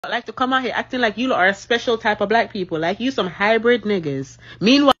Like to come out here acting like you are a special type of black people, like you some hybrid niggas.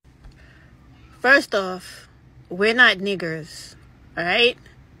 Meanwhile, first off, we're not niggers, all right?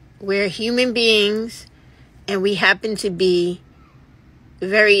 We're human beings, and we happen to be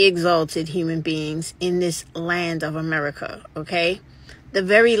very exalted human beings in this land of America, okay? The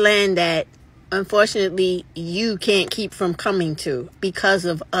very land that, unfortunately, you can't keep from coming to because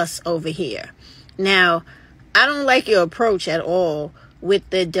of us over here. Now, I don't like your approach at all with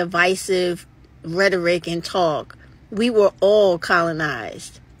the divisive rhetoric and talk. We were all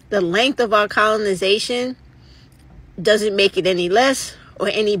colonized. The length of our colonization doesn't make it any less or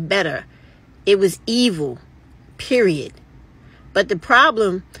any better. It was evil, period. But the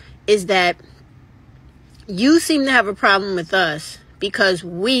problem is that you seem to have a problem with us because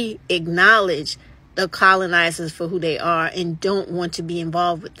we acknowledge the colonizers for who they are and don't want to be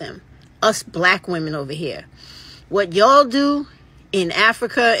involved with them. Us black women over here. What y'all do in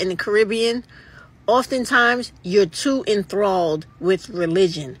Africa and the Caribbean, oftentimes you're too enthralled with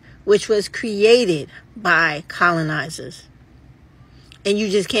religion, which was created by colonizers. And you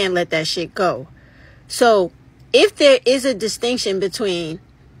just can't let that shit go. So if there is a distinction between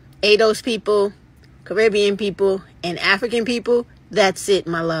ADOS people, Caribbean people, and African people, that's it,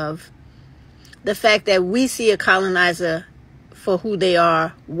 my love. The fact that we see a colonizer for who they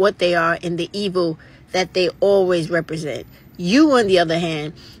are, what they are, and the evil that they always represent. You, on the other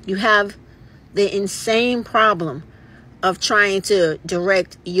hand, you have the insane problem of trying to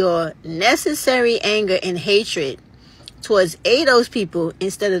direct your necessary anger and hatred towards ADOS people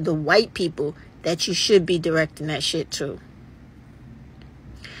instead of the white people that you should be directing that shit to.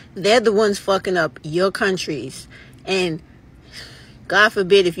 They're the ones fucking up your countries. And God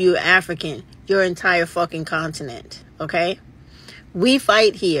forbid if you're African, your entire fucking continent. Okay? We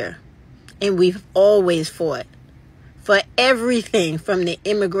fight here. And we've always fought for everything from the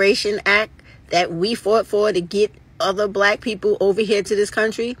Immigration Act that we fought for to get other black people over here to this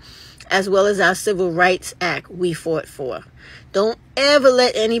country, as well as our Civil Rights Act we fought for. Don't ever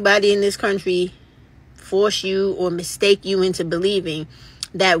let anybody in this country force you or mistake you into believing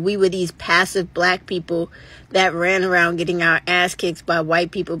that we were these passive black people that ran around getting our ass kicked by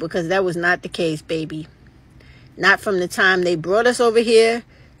white people, because that was not the case, baby. Not from the time they brought us over here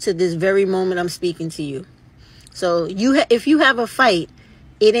to this very moment I'm speaking to you. So if you have a fight,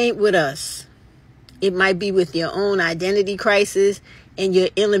 it ain't with us. It might be with your own identity crisis and your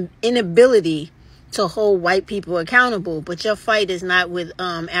inability to hold white people accountable. But your fight is not with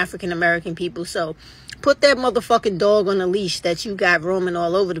African American people. So put that motherfucking dog on a leash that you got roaming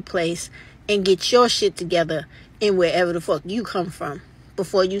all over the place and get your shit together in wherever the fuck you come from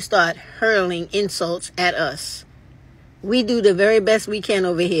before you start hurling insults at us. We do the very best we can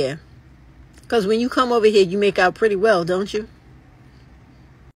over here. Because when you come over here, you make out pretty well, don't you?